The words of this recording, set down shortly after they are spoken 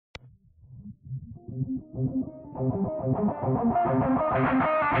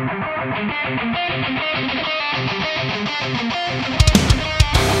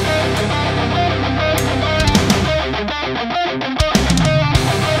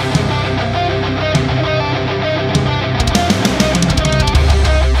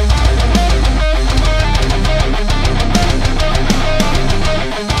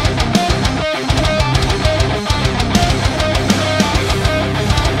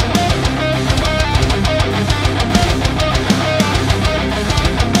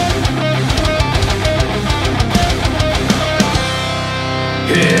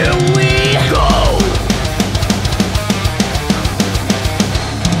Here we go.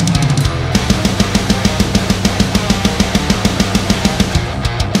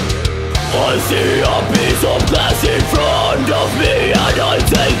 I see a piece of glass in front of me, and I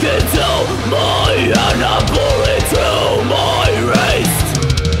take it to my hand and pull it through my wrist.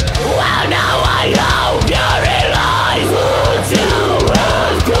 Well, now I hope you realize what you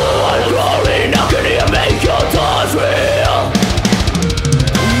have done. I'm growing, how can you make your thoughts real?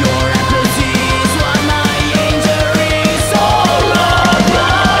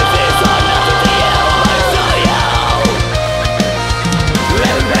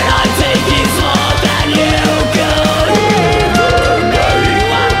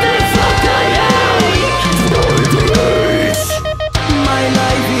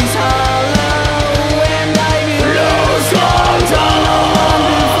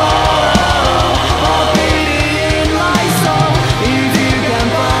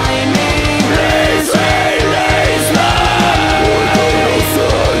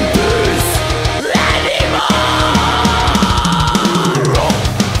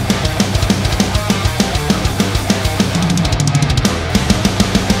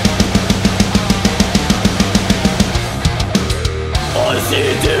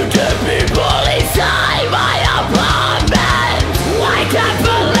 To get people inside my apartment. I can't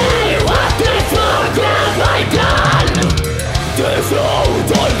believe what the fuck have I done. There's no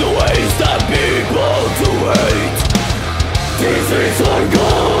time to waste and people to hate. This is our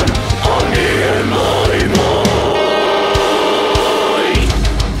goal.